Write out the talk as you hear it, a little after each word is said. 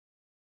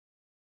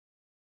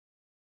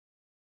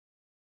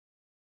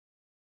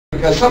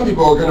because some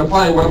people are going to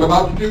find what I'm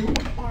about to do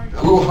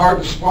a little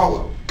hard to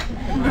swallow.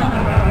 I'm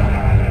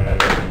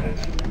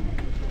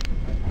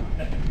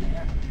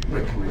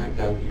going to come right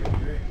down here.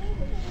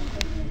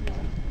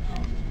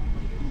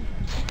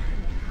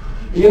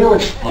 You know,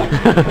 it's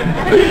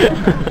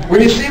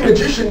when you see a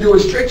magician do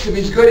his tricks, if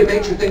he's good, he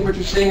makes you think what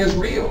you're seeing is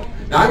real.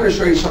 Now, I'm going to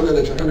show you something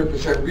that's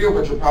 100% real,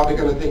 but you're probably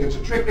going to think it's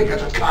a trick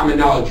because it's common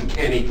knowledge. You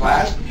can't eat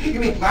glass.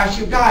 You eat glass,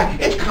 you die.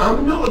 It's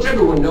common knowledge.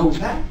 Everyone knows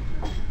that.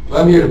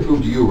 Well, I'm here to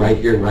prove to you right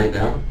here and right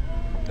now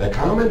that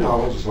common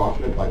knowledge is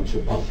often a bunch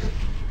of bunk.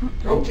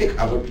 Don't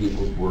take other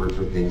people's word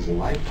for things in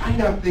life.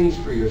 Find out things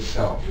for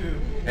yourself.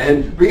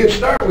 And we can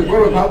start with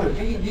what I'm about to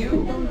feed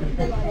you.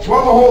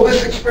 Swallow whole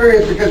this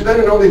experience, because then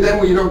and only then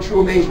will you know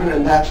true amazement,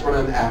 and that's what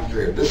I'm after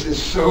here. This is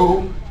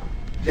so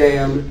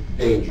damn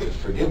dangerous.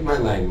 Forgive my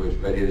language,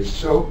 but it is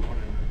so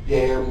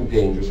damn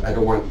dangerous. I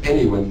don't want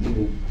anyone to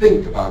even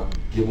think about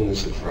giving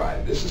this a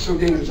try. This is so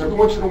dangerous. Every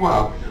once in a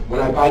while, when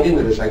I bite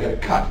into this, I get a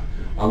cut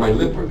on my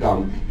lip or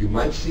gum. You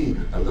might see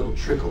a little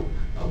trickle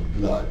of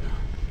blood.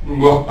 Ooh,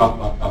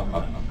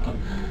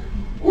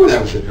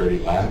 that was a dirty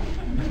laugh.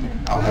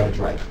 I'll have it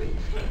dry clean.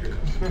 Here it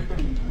goes.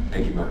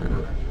 Thank you, Mark.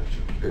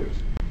 Here it goes.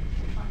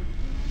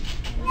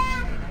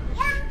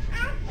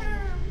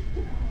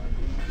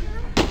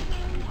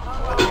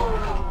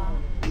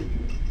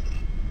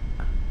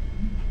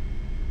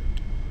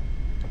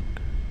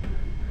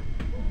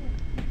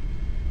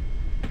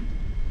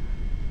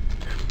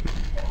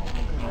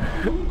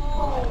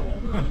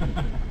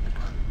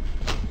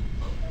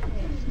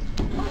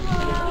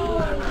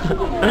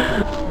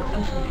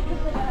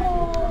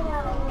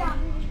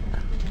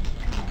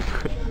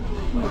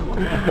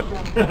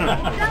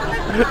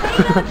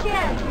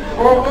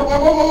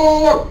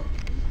 Whoa.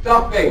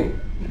 Stuffing.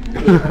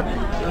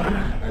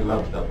 I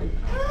love stuffing.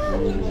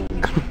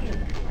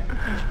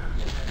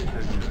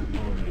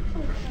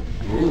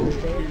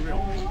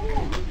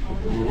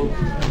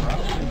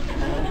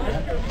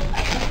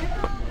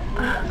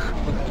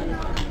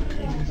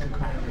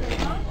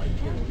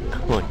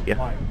 Oh, yeah.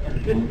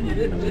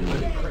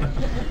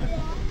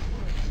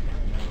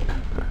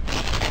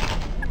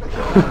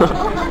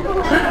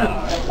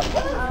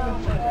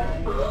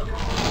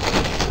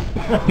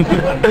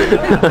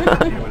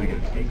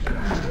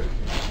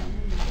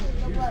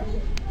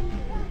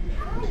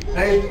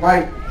 Tastes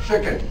like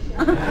chicken.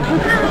 You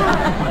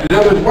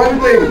know, there's one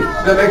thing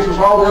that makes us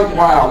all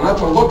worthwhile, and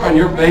that's a look on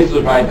your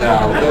faces right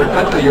now.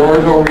 That's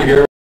yours over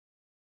here.